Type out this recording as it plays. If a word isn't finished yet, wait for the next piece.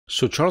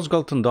So Charles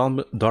Galton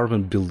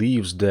Darwin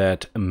believes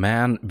that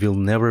man will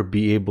never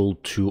be able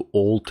to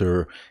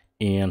alter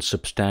and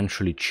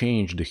substantially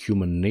change the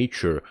human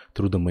nature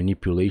through the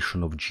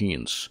manipulation of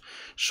genes.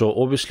 So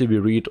obviously we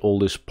read all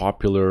these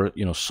popular,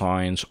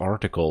 science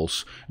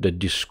articles that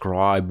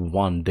describe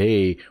one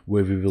day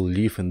where we will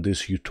live in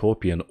this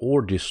utopian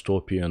or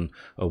dystopian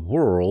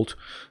world,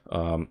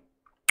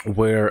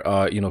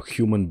 where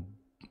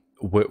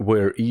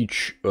where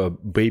each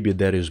baby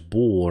that is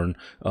born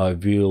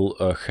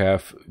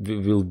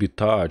will be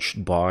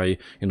touched by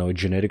a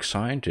genetic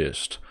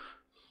scientist,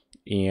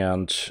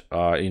 and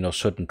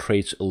certain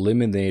traits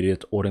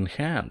eliminated or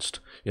enhanced,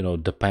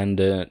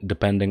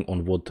 depending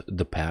on what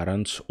the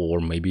parents or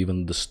maybe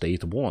even the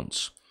state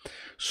wants.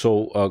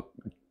 So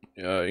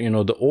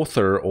the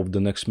author of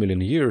The Next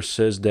Million Years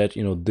says that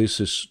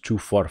this is too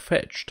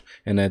far-fetched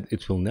and that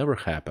it will never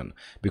happen,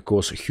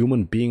 because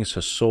human beings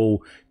are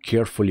so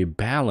carefully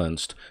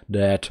balanced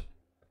that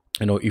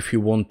if you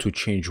want to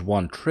change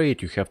one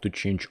trait, you have to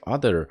change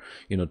other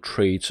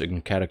traits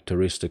and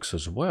characteristics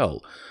as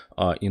well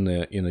in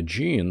a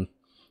gene,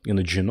 in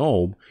a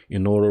genome,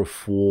 in order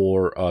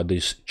for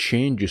these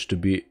changes to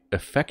be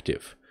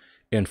effective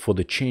and for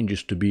the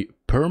changes to be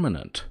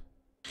permanent.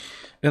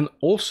 And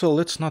also,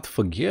 let's not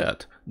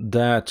forget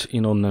that,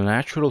 the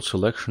natural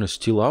selection is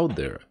still out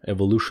there.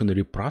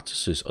 Evolutionary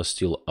processes are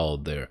still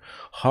out there.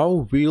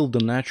 How will the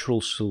natural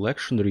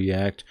selection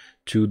react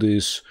to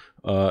these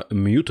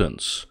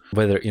mutants,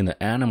 whether in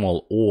the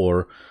animal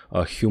or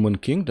human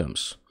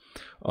kingdoms?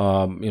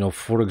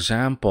 For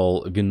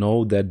example, we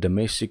know that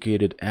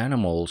domesticated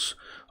animals,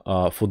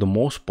 for the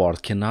most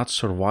part, cannot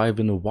survive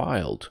in the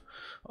wild.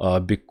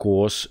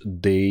 Because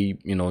they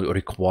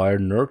require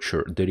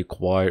nurture, they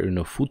require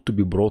food to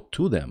be brought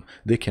to them.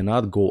 They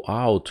cannot go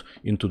out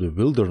into the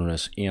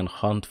wilderness and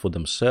hunt for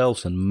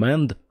themselves and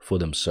mend for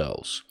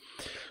themselves.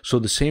 So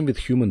the same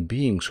with human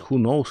beings. Who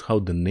knows how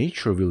the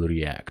nature will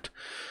react?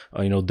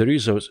 There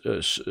is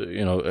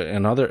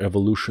another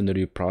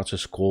evolutionary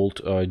process called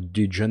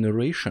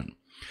degeneration.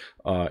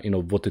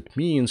 What it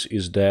means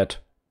is that,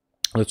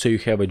 let's say you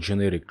have a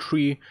genetic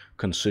tree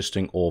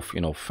consisting of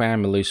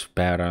families,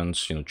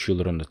 parents,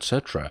 children,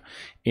 etc.,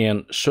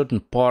 and certain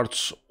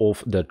parts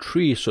of that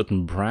tree,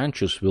 certain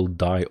branches will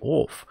die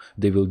off.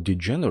 They will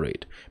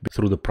degenerate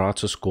through the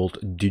process called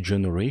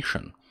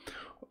degeneration,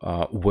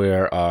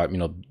 where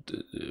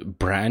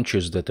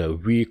branches that are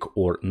weak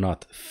or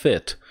not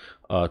fit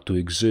to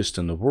exist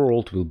in the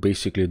world will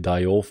basically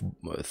die off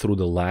through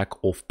the lack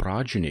of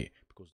progeny.